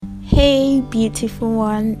Hey, beautiful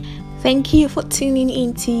one. Thank you for tuning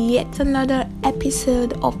into yet another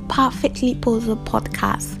episode of Perfectly Puzzle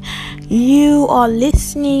Podcast. You are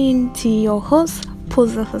listening to your host,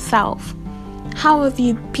 Puzzle herself. How have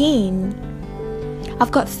you been?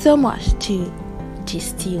 I've got so much to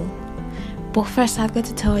gist you. But first, I've got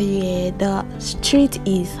to tell you, the street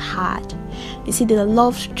is hard. You see, the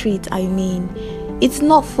love street, it's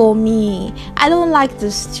not for me. I don't like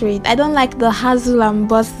the street. I don't like the hustle and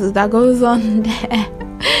bustle that goes on there.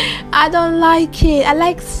 I don't like it. I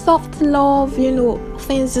like soft love,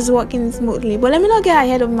 things just working smoothly. But let me not get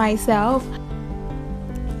ahead of myself.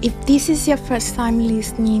 If this is your first time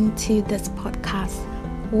listening to this podcast,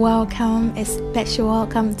 welcome, a special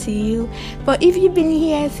welcome to you. But if you've been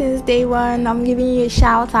here since day one, I'm giving you a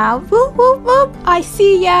shout out. Whoop, whoop, whoop. I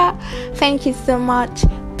see ya. Thank you so much.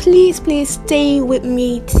 Please stay with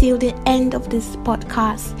me till the end of this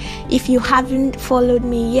podcast. If you haven't followed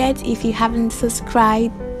me yet, if you haven't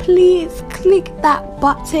subscribed, please click that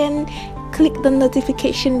button, click the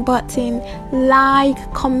notification button,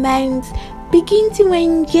 like, comment, begin to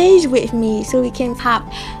engage with me so we can have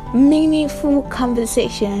meaningful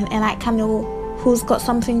conversation and I can know who's got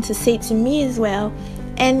something to say to me as well,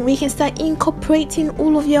 and we can start incorporating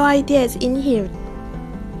all of your ideas in here.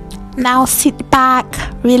 Now sit back,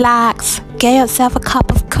 relax, get yourself a cup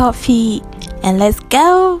of coffee, and let's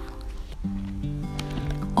go.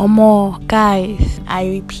 Or more, guys, I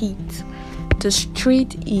repeat, the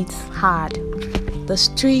street is hard. The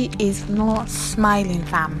street is not smiling,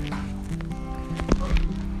 fam.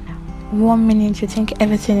 1 minute you think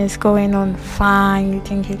everything is going on fine, you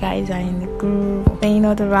think you guys are in the groove, saying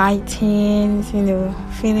all the right things,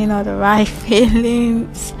 feeling all the right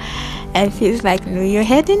feelings, and it feels like you're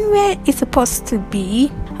heading where it's supposed to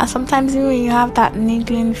be. And sometimes when you have that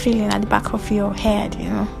niggling feeling at the back of your head,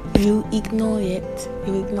 you ignore it,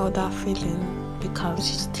 you ignore that feeling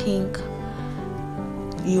because you think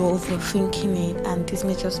you're overthinking it, and this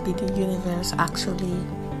may just be the universe actually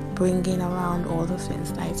bringing around all the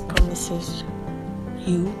things that it promises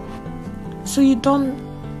you. So you don't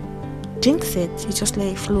jinx it, you just let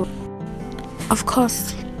it flow. Of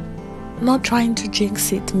course, not trying to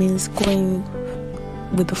jinx it means going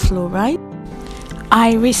with the flow, right?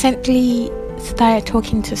 I recently started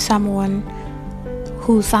talking to someone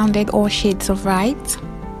who sounded all shades of right.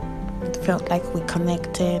 It felt like we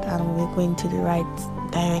connected and we were going to the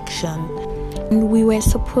right direction. And we were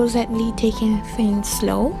supposedly taking things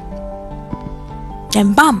slow.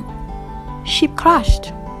 And bam! Ship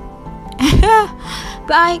crashed.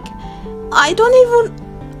 Like, I don't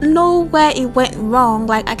even know where it went wrong.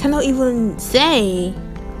 Like, I cannot even say.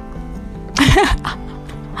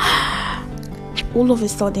 All of a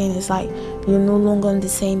sudden it's like you're no longer on the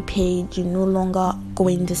same page, you're no longer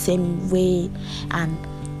going the same way, and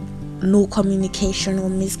no communication or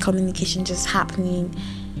miscommunication just happening.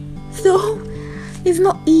 So it's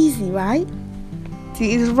not easy, right?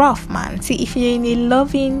 See, it's rough, man. See, if you're in a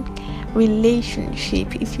loving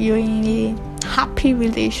relationship, if you're in a happy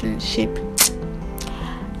relationship,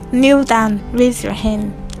 kneel down, raise your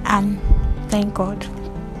hand, and thank God.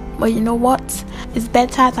 But you know what? It's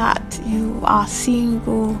better that you are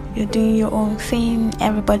single, you're doing your own thing,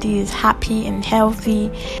 everybody is happy and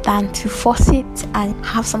healthy, than to force it and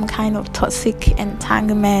have some kind of toxic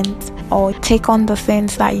entanglement or take on the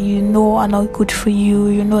things that are not good for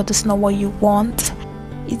you, that's not what you want.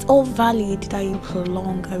 It's all valid that you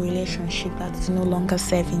prolong a relationship that's no longer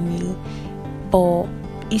serving you, but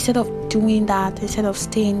instead of doing that, instead of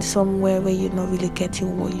staying somewhere where you're not really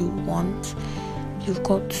getting what you want, you've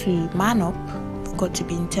got to man up. You've got to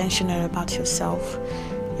be intentional about yourself.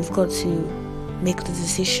 You've got to make the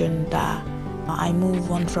decision that I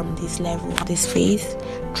move on from this level, this phase,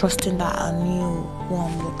 trusting that a new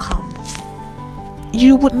one will come.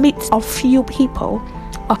 You would meet a few people,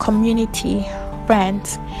 a community,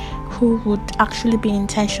 friends, who would actually be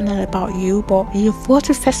intentional about you, but you've got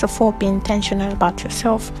to first of all be intentional about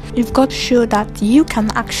yourself. You've got to show that you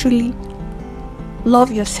can actually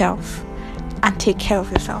love yourself and take care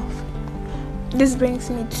of yourself. This brings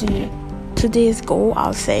me to today's goal,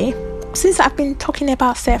 I'll say. Since I've been talking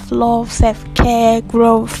about self-love, self-care,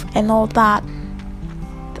 growth, and all that,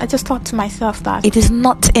 I just thought to myself that it is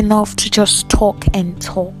not enough to just talk and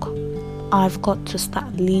talk. I've got to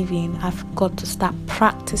start living. I've got to start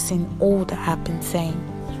practicing all that I've been saying.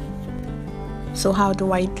 So how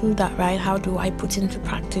do I do that, right? How do I put into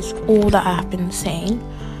practice all that I have been saying?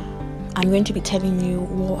 I'm going to be telling you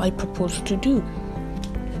what I propose to do.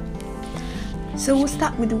 So we'll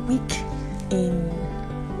start with the week in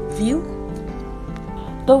view.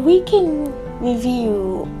 The week in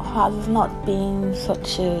review has not been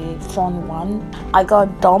such a fun one. I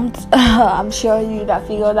got dumped. I'm sure you'd have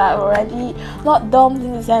figured that already. Not dumped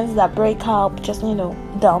in the sense that break up, just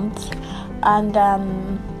dumped. And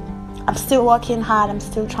I'm still working hard. I'm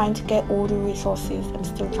still trying to get all the resources. I'm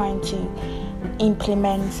still trying to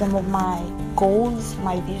implement some of my goals,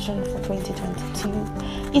 my vision for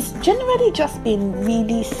 2022. It's generally just been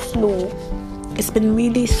really slow. It's been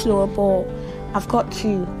really slow, but I've got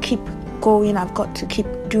to keep going. I've got to keep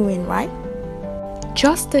doing, right?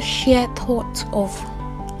 Just the sheer thought of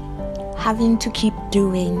having to keep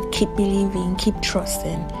doing, keep believing, keep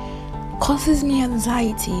trusting causes me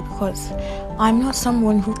anxiety, because I'm not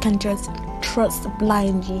someone who can just trust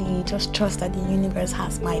blindly, just trust that the universe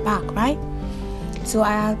has my back, right? So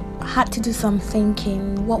I had to do some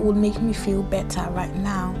thinking. What would make me feel better right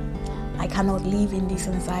now? I cannot live in this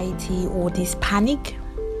anxiety or this panic.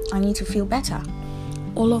 I need to feel better.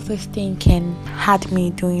 All of this thinking had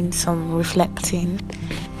me doing some reflecting,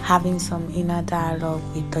 having some inner dialogue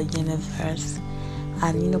with the universe,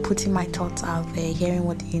 and putting my thoughts out there, hearing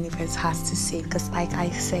what the universe has to say. Because like I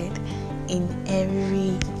said, in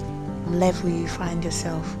every level you find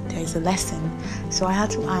yourself, there is a lesson. So I had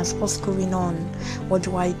to ask, what's going on? What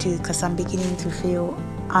do I do? Because I'm beginning to feel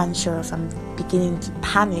anxious. I'm beginning to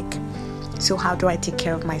panic. So how do I take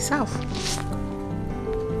care of myself?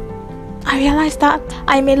 I realized that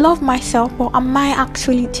I may love myself, but am I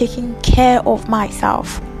actually taking care of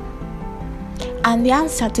myself? And the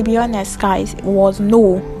answer, to be honest, guys, was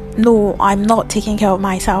no. No, I'm not taking care of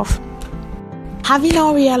myself. Having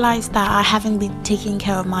now realized that I haven't been taking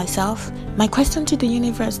care of myself, my question to the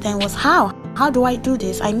universe then was how? How do I do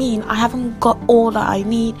this? I mean, I haven't got all that I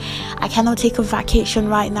need. I cannot take a vacation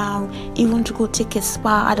right now. Even to go take a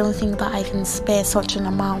spa, I don't think that I can spare such an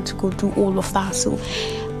amount to go do all of that. So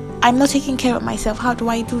I'm not taking care of myself. How do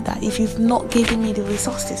I do that if you've not given me the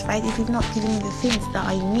resources, right? If you've not given me the things that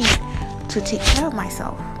I need to take care of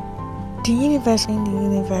myself? The universe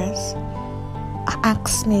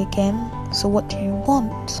asks me again, so what do you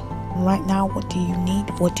want? Right now, what do you need?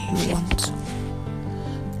 What do you want?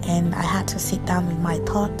 And I had to sit down with my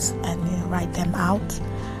thoughts and write them out.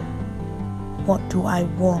 What do I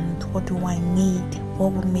want? What do I need?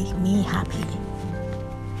 What would make me happy?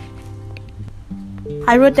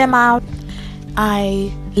 I wrote them out.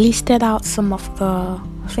 I listed out some of the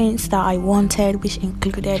things that I wanted, which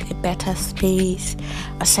included a better space,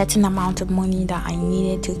 a certain amount of money that I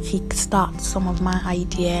needed to kickstart some of my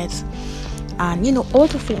ideas, and all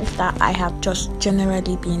the things that I have just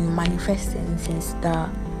generally been manifesting since the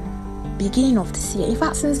beginning of this year. In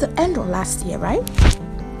fact, since the end of last year, right?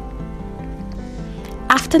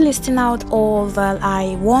 After listing out all that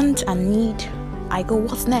I want and need, I go,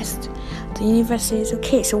 what's next? The universe says,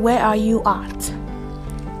 okay, so where are you at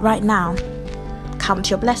right now?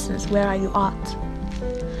 Count your blessings. Where are you at?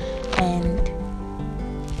 And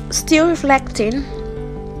still reflecting.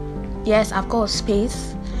 Yes, I've got a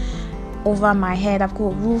space over my head. I've got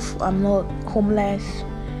a roof. I'm not homeless.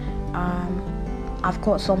 I've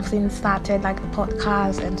got something started, like a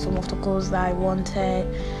podcast and some of the goals that I wanted.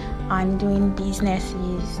 I'm doing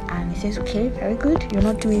businesses, and he says, okay, very good. You're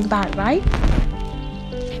not doing bad, right?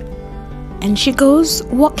 And she goes,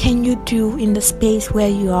 what can you do in the space where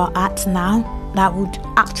you are at now that would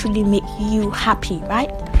actually make you happy,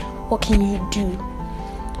 right? What can you do?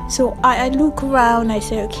 So I look around, I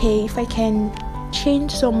say, okay, if I can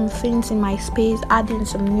change some things in my space, add in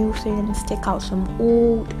some new things, take out some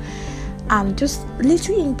old, and just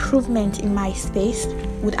little improvement in my space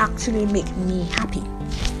would actually make me happy.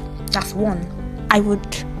 That's one. I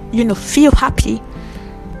would, feel happy.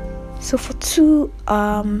 So for two,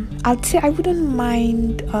 I'd say I wouldn't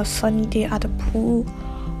mind a sunny day at the pool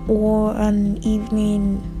or an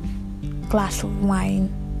evening glass of wine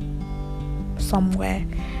somewhere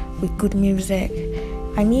with good music.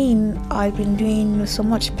 I mean, I've been doing so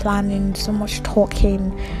much planning, so much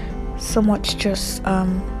talking, so much just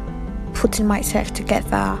putting myself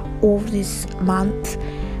together all this month,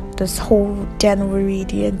 this whole January,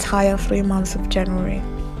 the entire 3 months of January.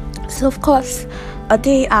 So of course, a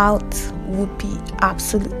day out would be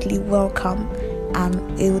absolutely welcome,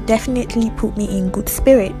 and it would definitely put me in good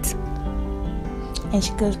spirits. And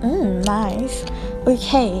she goes, nice.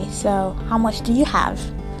 Okay, so how much do you have?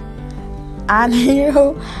 And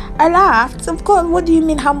I laughed. Of course, what do you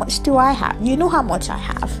mean, how much do I have? You know how much I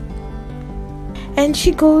have. And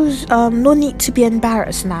she goes, no need to be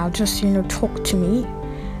embarrassed now, just talk to me.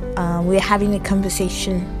 We're having a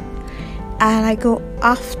conversation. And I go,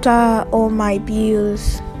 after all my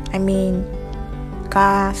bills, I mean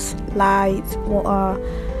gas, lights, water,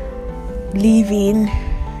 living,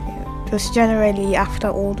 just generally after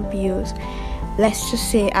all the bills. Let's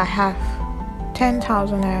just say I have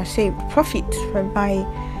 10,000 naira saved, profit from my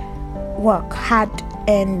work, hard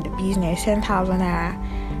earned business, 10,000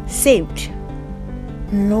 naira saved,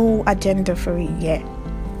 no agenda for it yet.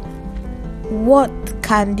 What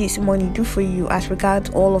can this money do for you as regards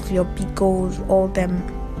all of your big goals, all them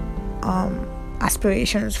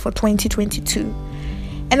aspirations for 2022?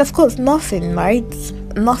 And of course, nothing, right?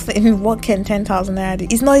 Nothing. What can 10,000 naira do?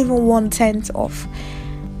 It's not even 1/10 of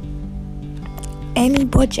any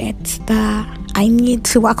budget that I need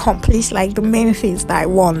to accomplish, like the main things that I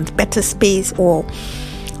want, better space or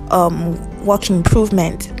work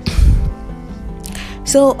improvement.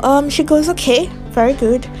 So she goes, okay, very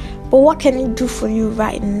good, but what can it do for you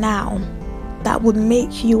right now that would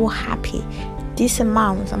make you happy? This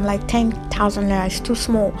amount, I'm like, 10,000 naira is too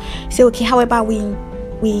small. So okay, how about we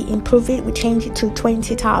improve it, we change it to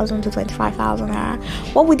 20,000 to 25,000 naira?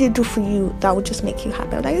 What would it do for you that would just make you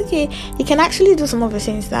happy? I'm like, okay, you can actually do some of the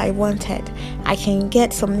things that I wanted. I can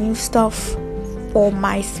get some new stuff for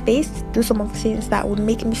my space, do some of the things that would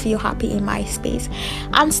make me feel happy in my space,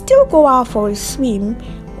 and still go out for a swim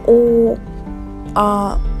or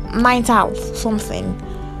night out, something.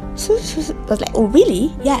 So I was like, oh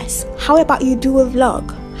really? Yes. How about you do a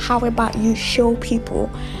vlog? How about you show people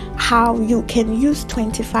how you can use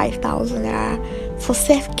 25,000 naira for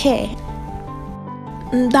self-care?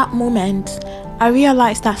 In that moment, I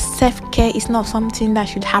realized that self-care is not something that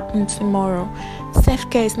should happen tomorrow.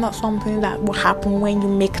 Self-care is not something that will happen when you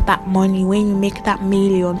make that money, when you make that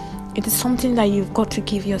million. It is something that you've got to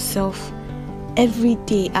give yourself every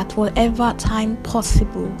day, at whatever time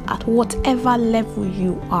possible, at whatever level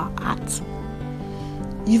you are at.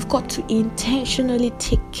 You've got to intentionally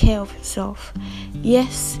take care of yourself.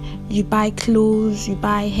 Yes, you buy clothes, you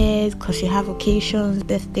buy hair because you have occasions,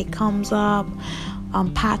 birthday comes up,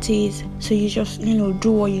 parties, so you just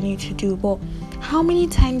do what you need to do. But how many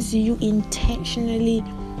times do you intentionally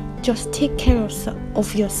just take care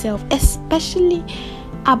of yourself, especially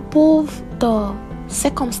above the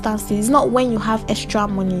circumstances? Not when you have extra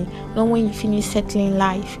money, not when you finish settling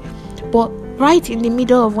life, but right in the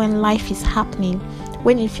middle of when life is happening,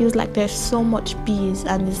 when it feels like there's so much bills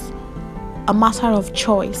and it's a matter of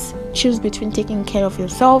choice. Choose between taking care of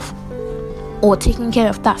yourself or taking care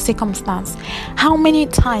of that circumstance. How many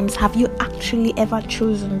times have you actually ever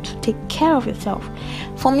chosen to take care of yourself?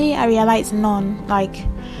 For me, I realized none. Like,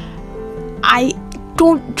 I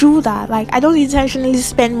don't do that. Like, I don't intentionally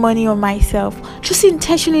spend money on myself. Just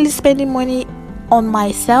intentionally spending money on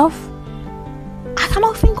myself, I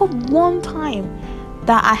cannot think of one time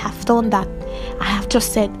that I have done that. I have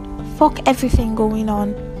just said, fuck everything going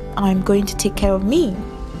on, I'm going to take care of me.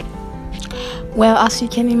 Well, as you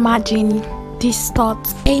can imagine, this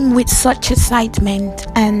thought came with such excitement,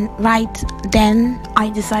 and right then I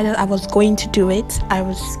decided I was going to do it. I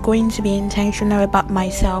was going to be intentional about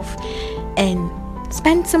myself and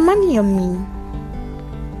spend some money on me.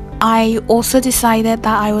 I also decided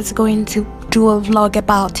that I was going to do a vlog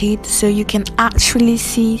about it, so you can actually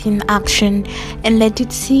see it in action and let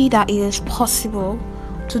it see that it is possible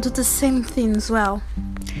to do the same thing as well.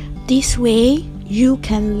 This way you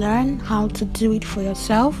can learn how to do it for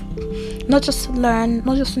yourself. Not just learn,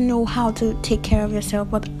 not just know how to take care of yourself,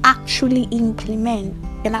 but actually implement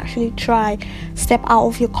and actually try, step out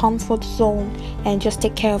of your comfort zone and just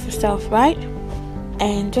take care of yourself, right?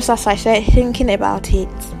 And just as I said, thinking about it,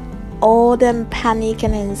 all them panic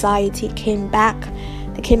and anxiety came back.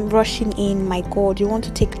 They came rushing in. My God, you want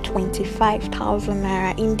to take 25,000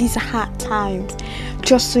 naira in these hard times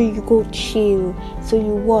just so you go chill, so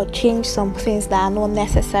you change some things that are not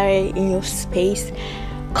necessary in your space?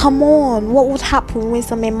 Come on, what would happen when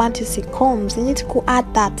some emergency comes? You need to go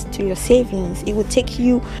add that to your savings. It will take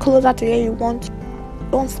you closer to where you want.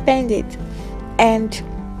 Don't spend it. And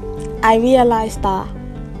I realized that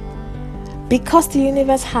because the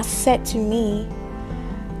universe has said to me,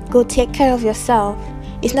 go take care of yourself,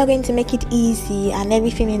 it's not going to make it easy and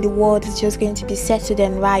everything in the world is just going to be settled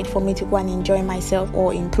and right for me to go and enjoy myself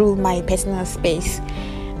or improve my personal space.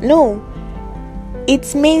 No,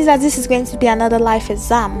 it means that this is going to be another life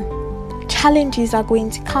exam. Challenges are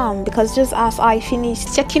going to come, because just as I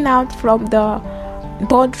finished checking out from the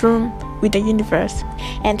boardroom with the universe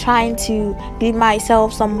and trying to give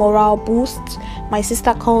myself some morale boost, my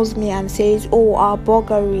sister calls me and says, oh, our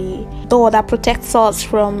burglary door that protects us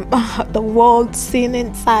from the world seen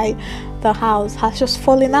inside the house has just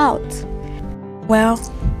fallen out. Well,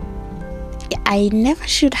 I never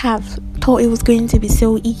should have thought it was going to be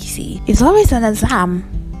so easy. It's always an exam.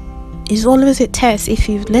 It's always a test. If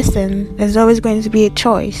you listen, there's always going to be a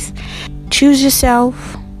choice. Choose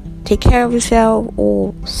yourself. take care of yourself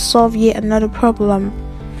or solve yet another problem,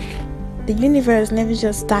 the universe never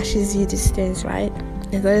just dashes you these things, right?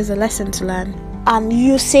 There is a lesson to learn. And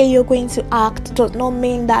you say you're going to act does not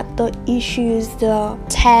mean that the issues, the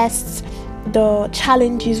tests, the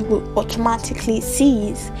challenges will automatically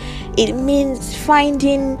cease. It means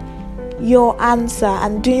finding your answer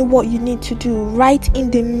and doing what you need to do right in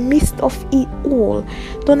the midst of it all.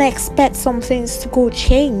 Don't expect some things to go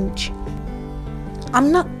change. I'm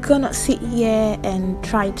not gonna sit here and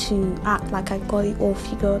try to act like I got it all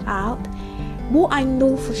figured out. What I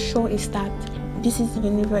know for sure is that this is the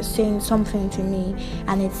universe saying something to me,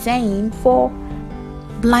 and it's saying for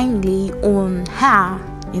blindly on her,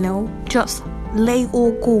 just lay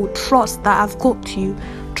all go, trust that I've got you,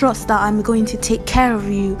 trust that I'm going to take care of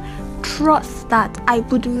you, trust that I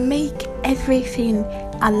would make everything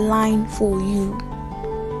align for you.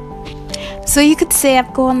 So you could say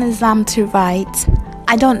I've got an exam to write.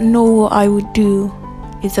 I don't know what I would do.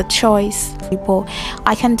 It's a choice, people.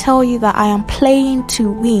 I can tell you that I am playing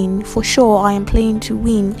to win. For sure, I am playing to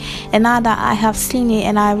win. And now that I have seen it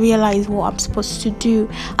and I realize what I'm supposed to do,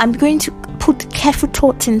 I'm going to put careful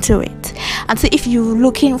thought into it. And so if you're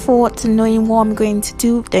looking forward to knowing what I'm going to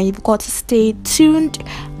do, then you've got to stay tuned.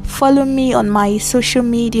 Follow me on my social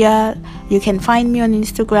media. You can find me on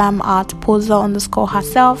Instagram at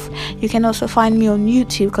poser_herself. You can also find me on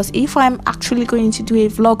YouTube, because if I'm actually going to do a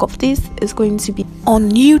vlog of this, it's going to be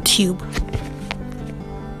on YouTube.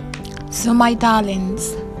 So my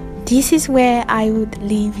darlings, this is where I would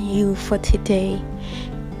leave you for today.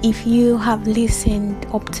 If you have listened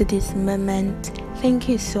up to this moment, thank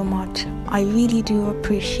you so much. I really do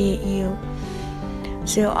appreciate you.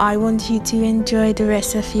 So I want you to enjoy the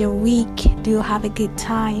rest of your week. Do have a good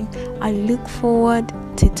time. I look forward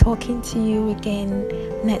to talking to you again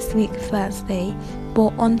next week, Thursday.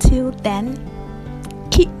 But until then,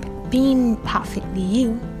 keep being perfectly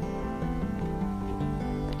you.